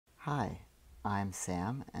Hi, I'm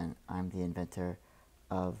Sam, and I'm the inventor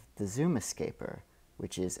of the Zoom Escaper,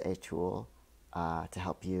 which is a tool to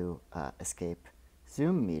help you escape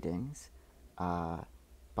Zoom meetings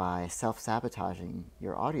by self-sabotaging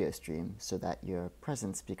your audio stream so that your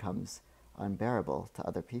presence becomes unbearable to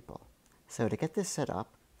other people. So to get this set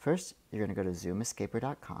up, first you're going to go to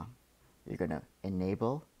zoomescaper.com. You're going to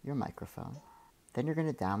enable your microphone. Then you're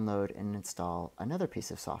going to download and install another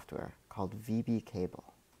piece of software called VB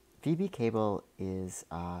Cable. VB Cable is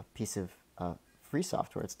a piece of free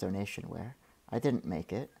software. It's donationware. I didn't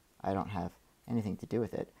make it. I don't have anything to do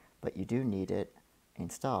with it, but you do need it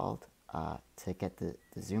installed to get the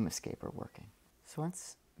Zoom Escaper working. So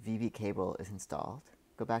once VB Cable is installed,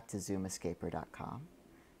 go back to zoomescaper.com.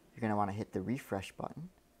 You're going to want to hit the refresh button,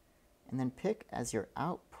 and then pick as your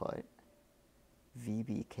output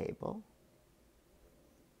VB Cable.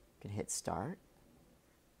 You can hit start,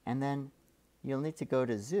 and then you'll need to go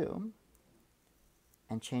to Zoom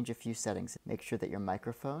and change a few settings. Make sure that your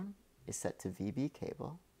microphone is set to VB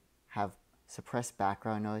Cable. Have suppress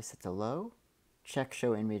background noise set to low. Check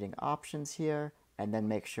show in meeting options here, and then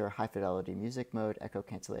make sure high fidelity music mode, echo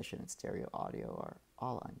cancellation, and stereo audio are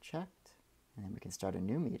all unchecked. And then we can start a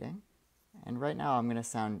new meeting. And right now I'm going to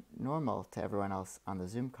sound normal to everyone else on the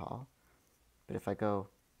Zoom call. But if I go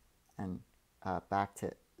and back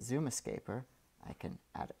to Zoom Escaper, I can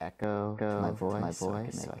add echo to my voice, so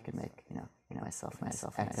I can make myself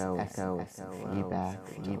echo, feedback,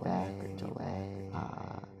 delay.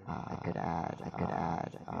 I could add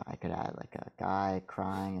like a guy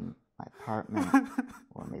crying in my apartment,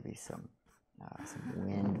 or maybe some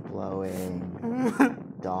wind blowing,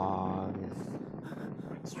 dogs,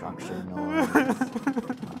 construction noise,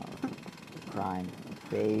 crying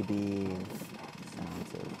babies,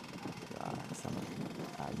 sounds of someone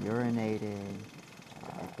urinating.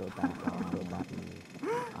 Go back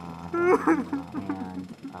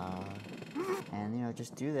and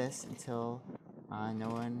just do this until no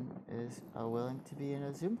one is willing to be in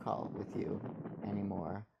a Zoom call with you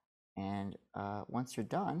anymore. And once you're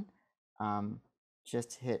done,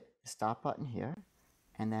 just hit the stop button here,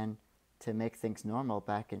 and then to make things normal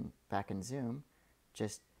back in Zoom,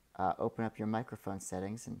 just open up your microphone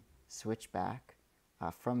settings and switch back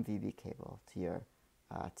from VB Cable to your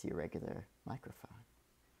regular microphone.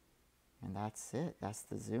 And that's it. That's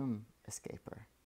the Zoom Escaper.